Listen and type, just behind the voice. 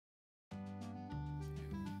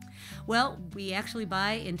Well, we actually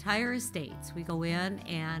buy entire estates. We go in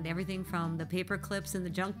and everything from the paper clips in the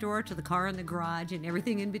junk drawer to the car in the garage and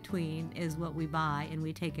everything in between is what we buy, and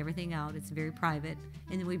we take everything out. It's very private,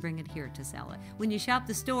 and then we bring it here to sell it. When you shop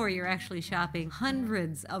the store, you're actually shopping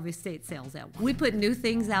hundreds of estate sales at once. We put new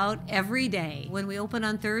things out every day. When we open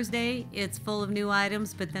on Thursday, it's full of new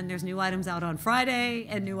items, but then there's new items out on Friday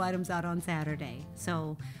and new items out on Saturday.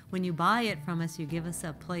 So when you buy it from us, you give us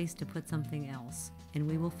a place to put something else, and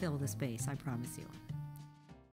we will fill the space, I promise you.